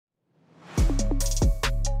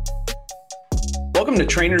Welcome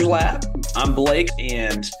to Trainer's Lab. I'm Blake,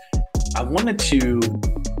 and I wanted to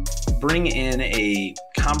bring in a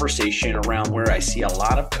conversation around where I see a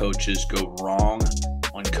lot of coaches go wrong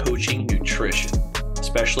on coaching nutrition,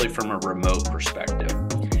 especially from a remote perspective.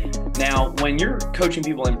 Now, when you're coaching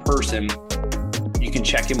people in person, you can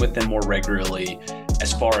check in with them more regularly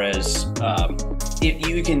as far as if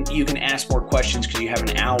you can ask more questions because you have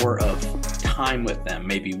an hour of time with them,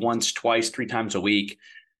 maybe once, twice, 3 times a week,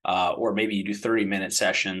 or maybe you do 30-minute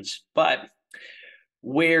sessions. But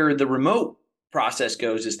where the remote process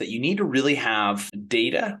goes is that you need to really have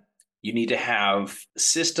data. You need to have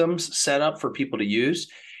systems set up for people to use.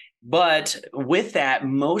 But with that,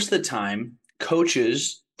 most of the time,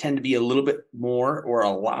 coaches tend to be a little bit more or a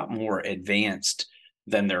lot more advanced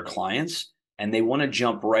than their clients. And they want to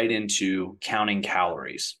jump right into counting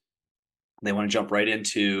calories. They want to jump right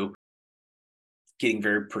into getting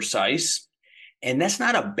very precise. And that's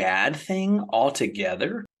not a bad thing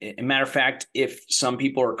altogether. As a matter of fact, if some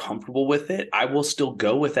people are comfortable with it, I will still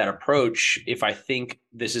go with that approach if I think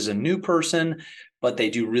this is a new person, but they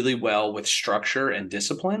do really well with structure and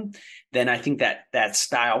discipline, then I think that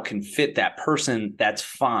style can fit that person. That's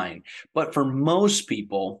fine. But for most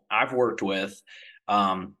people I've worked with,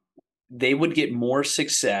 they would get more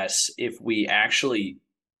success if we actually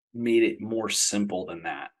made it more simple than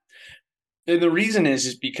that. And the reason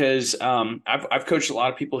is because I've coached a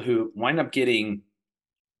lot of people who wind up getting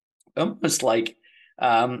almost like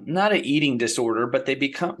not an eating disorder, but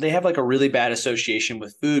they have like a really bad association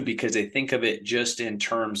with food because they think of it just in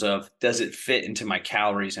terms of, does it fit into my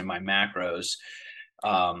calories and my macros?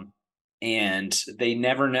 And they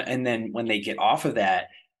never know. And then when they get off of that,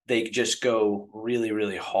 they just go really,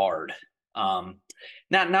 really hard.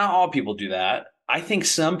 Not all people do that. I think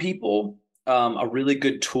some people, a really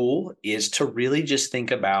good tool is to really just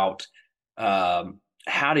think about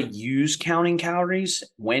how to use counting calories,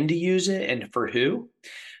 when to use it, and for who.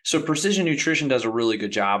 So Precision Nutrition does a really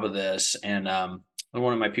good job of this. And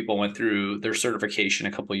one of my people went through their certification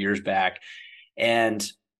a couple of years back, and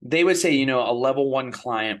they would say, a level 1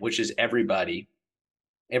 client, which is everyone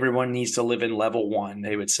needs to live in level 1.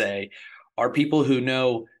 They would say, are people who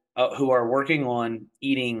know, who are working on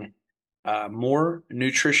eating more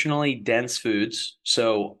nutritionally dense foods.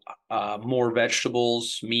 So more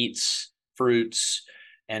vegetables, meats, fruits,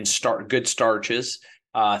 and good starches,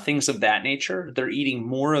 things of that nature. They're eating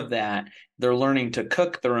more of that. They're learning to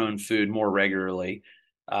cook their own food more regularly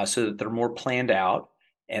so that they're more planned out,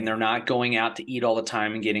 and they're not going out to eat all the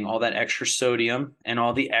time and getting all that extra sodium and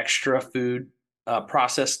all the extra food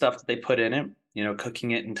processed stuff that they put in it,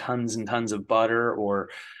 cooking it in tons and tons of butter or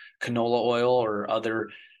canola oil or other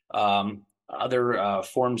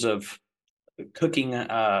forms of cooking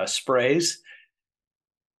sprays.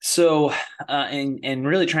 So, and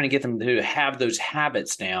really trying to get them to have those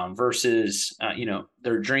habits down versus,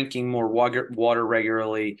 they're drinking more water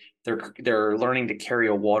regularly. They're learning to carry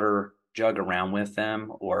a water jug around with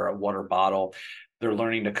them or a water bottle. They're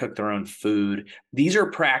learning to cook their own food. These are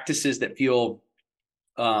practices that feel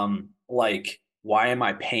like, why am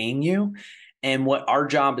I paying you? And what our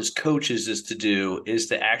job as coaches is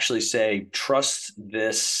to actually say, trust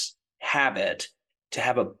this habit to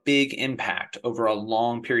have a big impact over a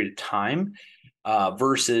long period of time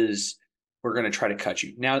versus we're going to try to cut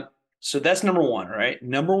you. Now, so that's number 1, right?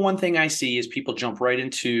 Number 1 thing I see is people jump right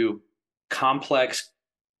into complex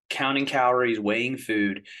counting calories, weighing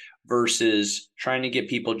food versus trying to get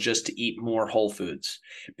people just to eat more whole foods.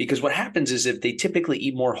 Because what happens is if they typically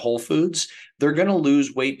eat more whole foods, they're going to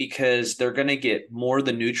lose weight because they're going to get more of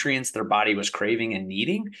the nutrients their body was craving and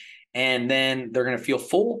needing. And then they're going to feel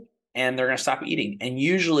full and they're going to stop eating. And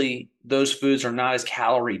usually those foods are not as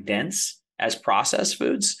calorie dense as processed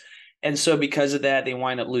foods. And so because of that, they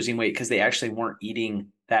wind up losing weight because they actually weren't eating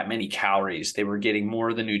that many calories. They were getting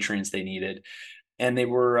more of the nutrients they needed. And they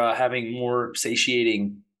were having more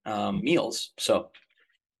satiating meals.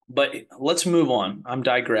 But let's move on. I'm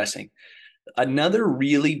digressing. Another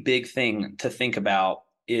really big thing to think about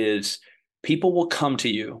is people will come to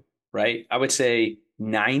you, right? I would say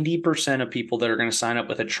 90% of people that are going to sign up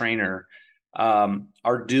with a trainer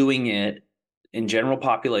are doing it in general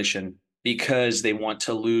population because they want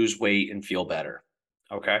to lose weight and feel better.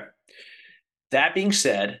 Okay. That being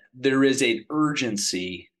said, there is an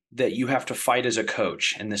urgency that you have to fight as a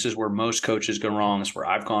coach. And this is where most coaches go wrong. It's where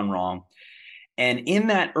I've gone wrong. And in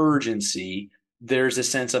that urgency, there's a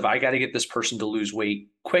sense of, I got to get this person to lose weight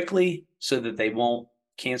quickly so that they won't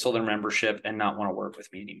cancel their membership and not want to work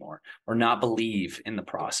with me anymore or not believe in the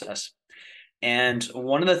process. And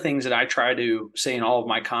one of the things that I try to say in all of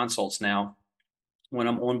my consults now, when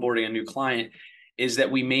I'm onboarding a new client, is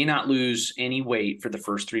that we may not lose any weight for the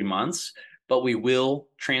first 3 months, but we will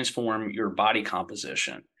transform your body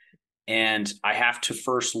composition. And I have to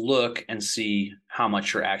first look and see how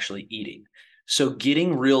much you're actually eating. So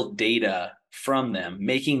getting real data from them,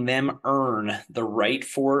 making them earn the right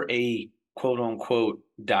for a quote unquote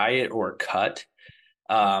diet or cut.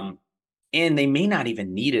 And they may not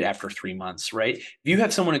even need it after 3 months, right? If you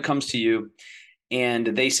have someone who comes to you and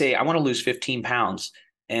they say, I want to lose 15 pounds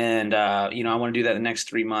and, I want to do that the next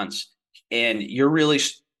 3 months. And you're really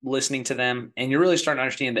listening to them and you're really starting to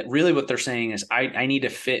understand that really what they're saying is, I need to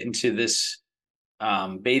fit into this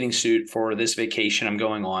bathing suit for this vacation I'm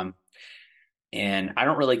going on. And I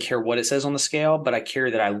don't really care what it says on the scale, but I care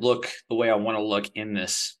that I look the way I want to look in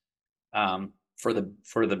this for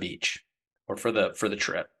the beach or for the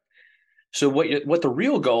trip. So what the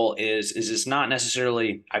real goal is it's not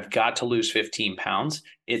necessarily I've got to lose 15 pounds.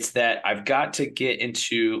 It's that I've got to get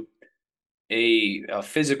into a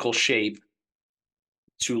physical shape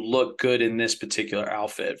to look good in this particular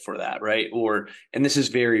outfit for that, right? And this is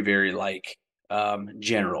very, very like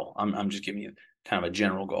general. I'm just giving you kind of a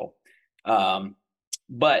general goal.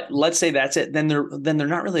 But let's say that's it. Then they're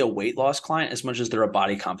not really a weight loss client as much as they're a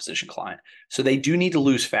body composition client. So they do need to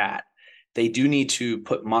lose fat. They do need to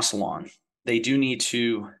put muscle on. They do need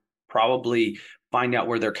to probably find out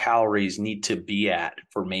where their calories need to be at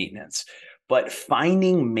for maintenance. But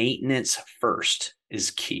finding maintenance first is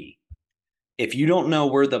key. If you don't know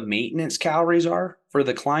where the maintenance calories are for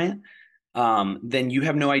the client, then you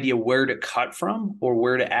have no idea where to cut from or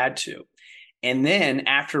where to add to. And then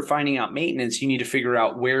after finding out maintenance, you need to figure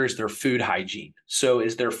out where is their food hygiene. So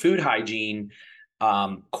is their food hygiene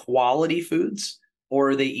quality foods, or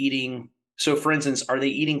are they eating? So for instance, are they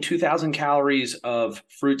eating 2,000 calories of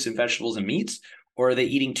fruits and vegetables and meats, or are they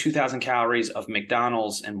eating 2,000 calories of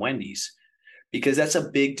McDonald's and Wendy's? Because that's a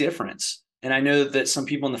big difference. And I know that some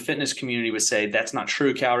people in the fitness community would say that's not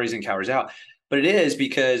true, calories in, calories out. But it is,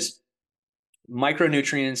 because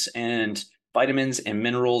micronutrients and vitamins and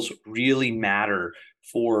minerals really matter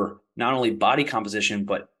for not only body composition,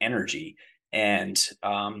 but energy and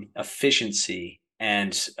efficiency.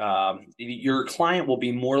 And your client will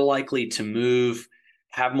be more likely to move,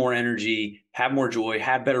 have more energy, have more joy,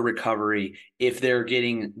 have better recovery if they're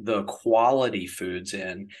getting the quality foods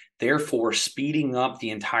in, therefore speeding up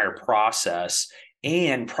the entire process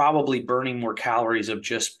and probably burning more calories of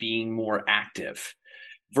just being more active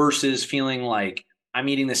versus feeling like I'm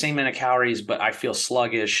eating the same amount of calories, but I feel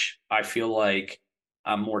sluggish. I feel like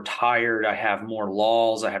I'm more tired. I have more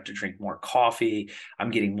lulls. I have to drink more coffee. I'm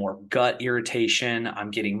getting more gut irritation.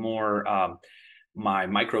 I'm getting more my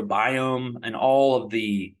microbiome and all of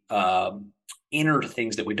the inner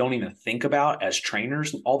things that we don't even think about as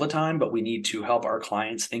trainers all the time, but we need to help our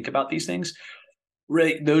clients think about these things.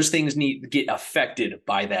 Right, those things need to get affected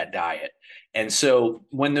by that diet. And so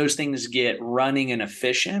when those things get running and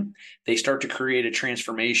efficient, they start to create a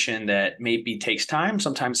transformation that maybe takes time.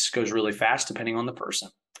 Sometimes it goes really fast depending on the person.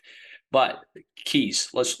 But keys,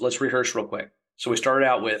 let's rehearse real quick. So we started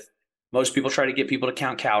out with most people try to get people to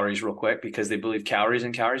count calories real quick because they believe calories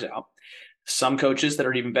in, calories out. Some coaches that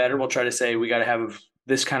are even better will try to say we got to have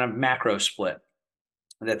this kind of macro split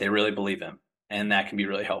that they really believe in. And that can be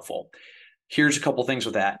really helpful. Here's a couple things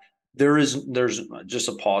with that. There's just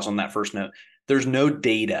a pause on that first note. There's no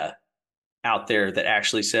data out there that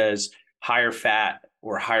actually says higher fat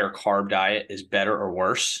or higher carb diet is better or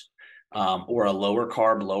worse, or a lower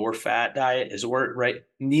carb, lower fat diet is worse, right?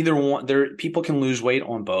 Neither one. There, people can lose weight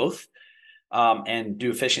on both and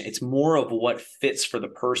do efficient. It's more of what fits for the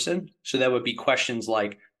person. So that would be questions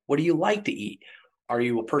like, what do you like to eat? Are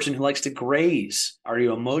you a person who likes to graze? Are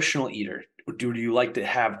you an emotional eater? Do you like to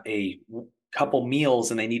have a couple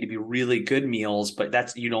meals and they need to be really good meals, but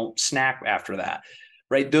that's, you don't snack after that,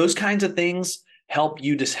 right? Those kinds of things help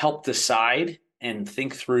you just help decide and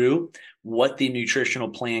think through what the nutritional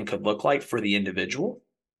plan could look like for the individual.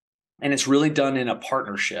 And it's really done in a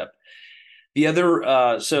partnership. The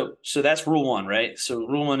other, so that's rule one, right? So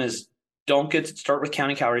rule one is start with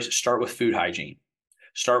counting calories, start with food hygiene.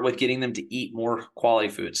 Start with getting them to eat more quality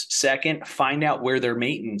foods. Second, find out where their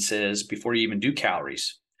maintenance is before you even do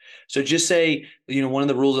calories. So just say, one of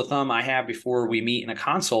the rules of thumb I have before we meet in a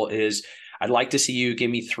consult is I'd like to see you give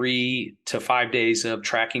me 3 to 5 days of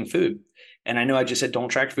tracking food. And I know I just said don't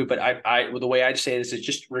track food, but the way I say this is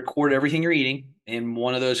just record everything you're eating in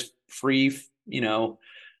one of those free,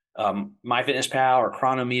 MyFitnessPal or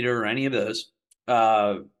Chronometer or any of those.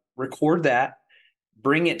 Record that,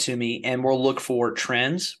 bring it to me, and we'll look for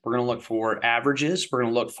trends. We're going to look for averages. We're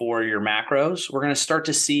going to look for your macros. We're going to start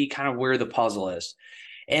to see kind of where the puzzle is.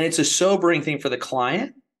 And it's a sobering thing for the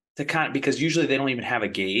client to kind of, because usually they don't even have a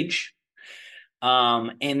gauge.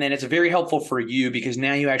 And then it's very helpful for you because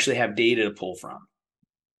now you actually have data to pull from.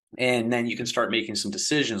 And then you can start making some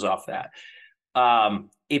decisions off that.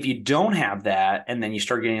 If you don't have that and then you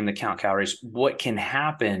start getting them to count calories, what can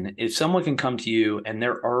happen is someone can come to you and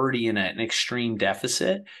they're already in an extreme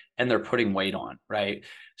deficit and they're putting weight on, right?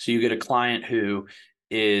 So you get a client who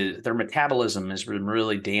is their metabolism has been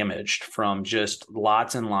really damaged from just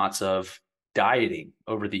lots and lots of dieting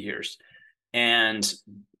over the years. And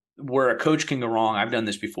where a coach can go wrong, I've done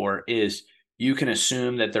this before, is you can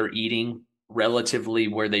assume that they're eating relatively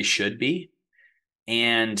where they should be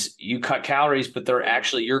and you cut calories, but they're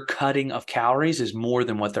actually your cutting of calories is more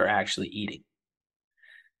than what they're actually eating.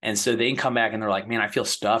 And so they can come back and they're like, man, I feel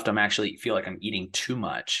stuffed. I'm actually feel like I'm eating too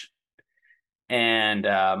much. And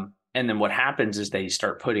then what happens is they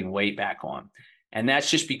start putting weight back on. And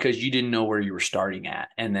that's just because you didn't know where you were starting at.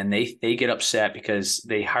 And then they get upset because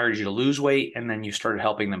they hired you to lose weight and then you started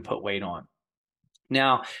helping them put weight on.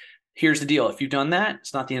 Now, here's the deal. If you've done that,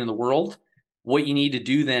 it's not the end of the world. What you need to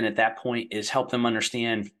do then at that point is help them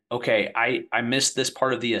understand, okay, I missed this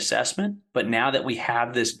part of the assessment, but now that we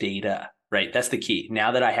have this data, right? That's the key.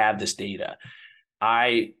 Now that I have this data,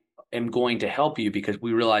 I am going to help you because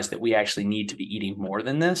we realize that we actually need to be eating more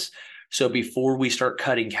than this. So before we start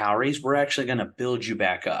cutting calories, we're actually going to build you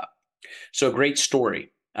back up. So a great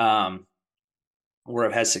story where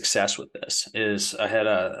I've had success with this is I had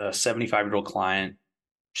a 75-year-old client.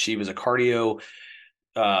 She was a cardio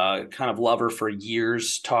kind of lover for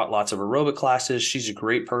years, taught lots of aerobic classes. She's a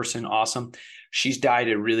great person, awesome. She's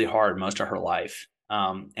dieted really hard most of her life.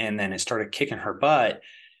 And then it started kicking her butt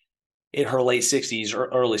in her late 60s or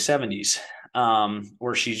early 70s,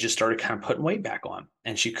 where she just started kind of putting weight back on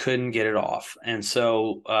and she couldn't get it off. And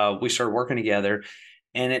so we started working together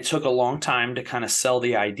and it took a long time to kind of sell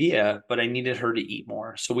the idea, but I needed her to eat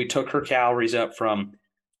more. So we took her calories up from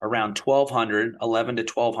around 1200, 11 to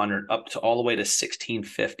 1200, up to all the way to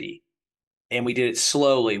 1650. And we did it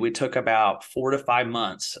slowly. We took about 4 to 5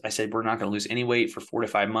 months. I said, we're not going to lose any weight for 4 to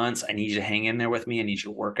 5 months. I need you to hang in there with me. I need you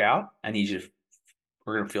to work out.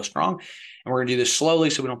 We're going to feel strong. And we're going to do this slowly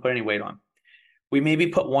so we don't put any weight on. We maybe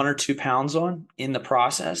put 1 or 2 pounds on in the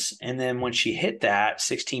process. And then when she hit that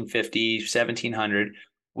 1650, 1700,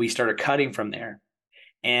 we started cutting from there.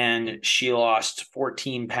 And she lost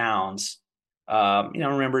 14 pounds.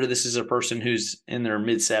 Remember, this is a person who's in their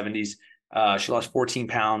mid 70s. She lost 14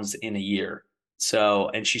 pounds in a year. So,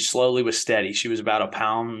 and she slowly was steady. She was about a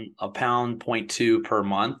pound 0.2 per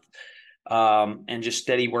month. And just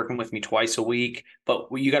steady working with me twice a week. But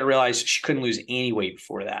you got to realize she couldn't lose any weight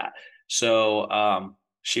before that. So,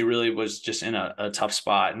 she really was just in a tough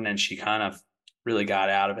spot. And then she kind of really got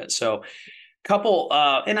out of it. So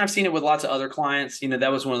and I've seen it with lots of other clients,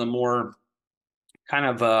 that was one of the more kind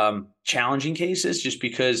of challenging cases just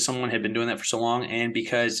because someone had been doing that for so long. And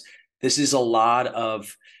because this is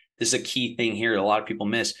a key thing here. A lot of people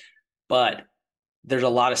miss, but there's a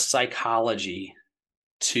lot of psychology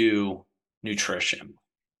to nutrition.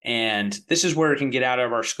 And this is where it can get out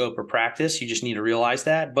of our scope of practice. You just need to realize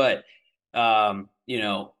that. But,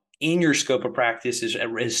 in your scope of practice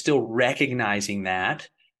is still recognizing that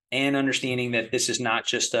and understanding that this is not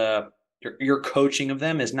just your coaching of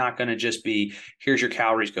them is not going to just be, here's your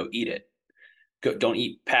calories, go eat it. Don't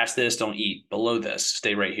eat past this. Don't eat below this.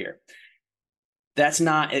 Stay right here. That's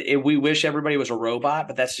not, we wish everybody was a robot,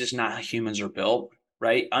 but that's just not how humans are built,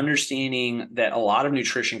 right? Understanding that a lot of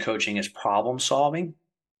nutrition coaching is problem solving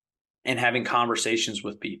and having conversations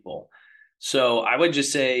with people. So I would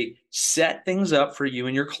just say, set things up for you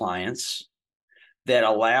and your clients that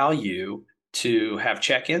allow you to have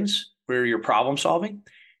check-ins where you're problem solving,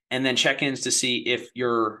 and then check-ins to see if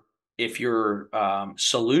your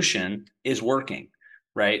solution is working,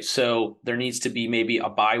 right? So there needs to be maybe a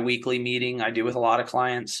bi-weekly meeting I do with a lot of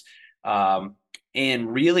clients. And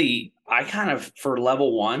really, I kind of, for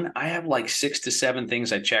level 1, I have like 6 to 7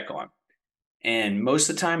 things I check on. And most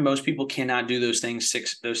of the time, most people cannot do those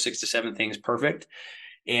 6 to 7 things perfect.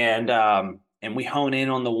 And we hone in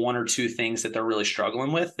on the 1 or 2 things that they're really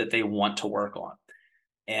struggling with that they want to work on.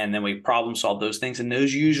 And then we problem solve those things. And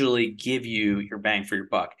those usually give you your bang for your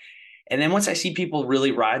buck. And then once I see people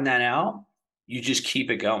really riding that out, you just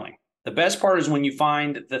keep it going. The best part is when you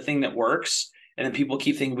find the thing that works and then people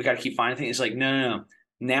keep thinking we got to keep finding things. It's like, no.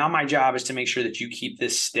 Now my job is to make sure that you keep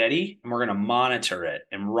this steady and we're going to monitor it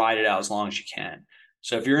and ride it out as long as you can.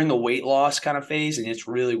 So if you're in the weight loss kind of phase and it's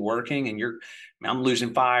really working and I'm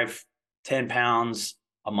losing 5, 10 pounds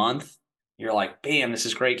a month, you're like, bam, this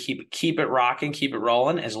is great. Keep it rocking, keep it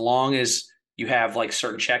rolling. As long as you have like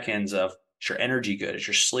certain check-ins of, is your energy good? Is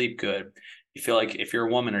your sleep good? You feel like if you're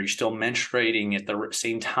a woman, are you still menstruating at the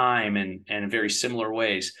same time and in very similar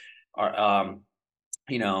ways? Are,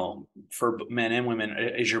 for men and women,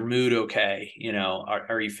 is your mood okay?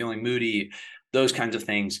 Are you feeling moody? Those kinds of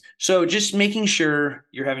things. So just making sure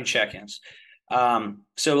you're having check-ins.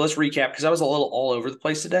 So let's recap, because I was a little all over the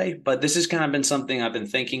place today, but this has kind of been something I've been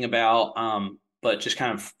thinking about, but just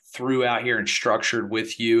kind of threw out here and structured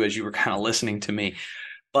with you as you were kind of listening to me.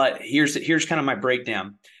 But here's kind of my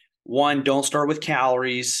breakdown. One, don't start with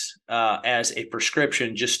calories as a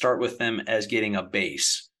prescription. Just start with them as getting a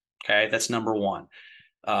base. Okay, that's number one.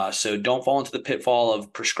 So don't fall into the pitfall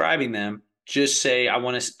of prescribing them. Just say, I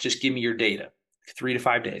want to just give me your data, 3 to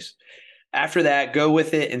 5 days. After that, go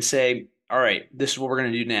with it and say, all right, this is what we're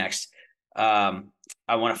going to do next. I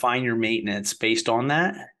want to find your maintenance based on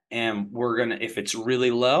that. And if it's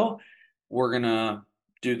really low, we're going to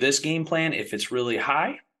do this game plan. If it's really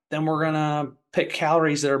high, then we're going to pick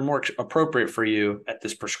calories that are more appropriate for you at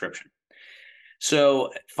this prescription.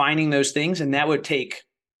 So finding those things, and that would take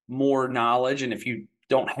more knowledge. And if you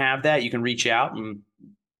don't have that, you can reach out and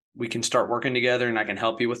we can start working together, and I can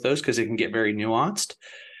help you with those because it can get very nuanced.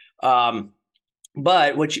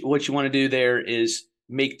 But what you want to do there is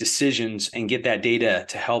make decisions and get that data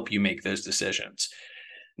to help you make those decisions.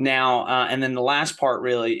 Now, and then the last part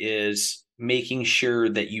really is making sure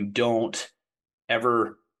that you don't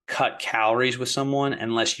ever cut calories with someone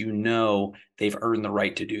unless you know they've earned the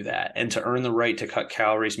right to do that. And to earn the right to cut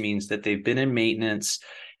calories means that they've been in maintenance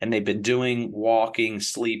and they've been doing walking,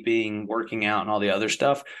 sleeping, working out, and all the other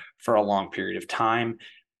stuff for a long period of time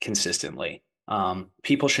consistently.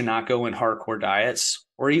 People should not go in hardcore diets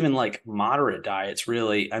or even like moderate diets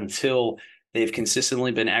really until they've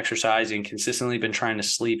consistently been exercising, consistently been trying to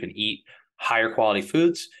sleep and eat higher quality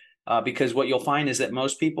foods. Because what you'll find is that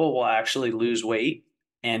most people will actually lose weight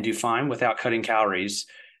and do fine without cutting calories.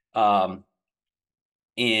 By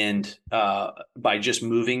just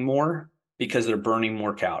moving more because they're burning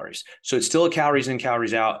more calories. So it's still a calories in,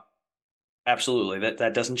 calories out. Absolutely.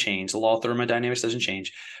 That doesn't change. The law of thermodynamics doesn't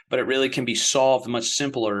change, but it really can be solved much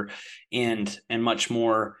simpler and much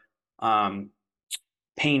more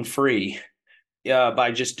pain-free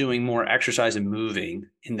by just doing more exercise and moving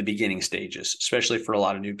in the beginning stages, especially for a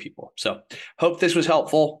lot of new people. So hope this was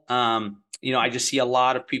helpful. I just see a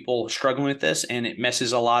lot of people struggling with this, and it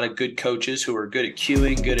messes a lot of good coaches who are good at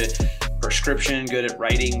cueing, good at prescription, good at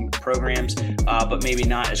writing programs, but maybe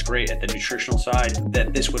not as great at the nutritional side,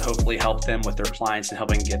 that this would hopefully help them with their clients and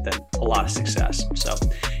helping get them a lot of success. So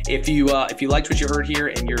if you liked what you heard here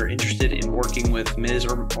and you're interested in working with Ms.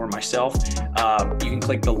 or myself, you can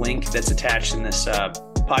click the link that's attached in this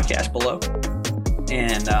podcast below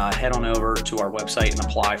and head on over to our website and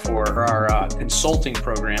apply for our consulting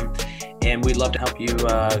program. And we'd love to help you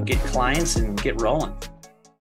get clients and get rolling.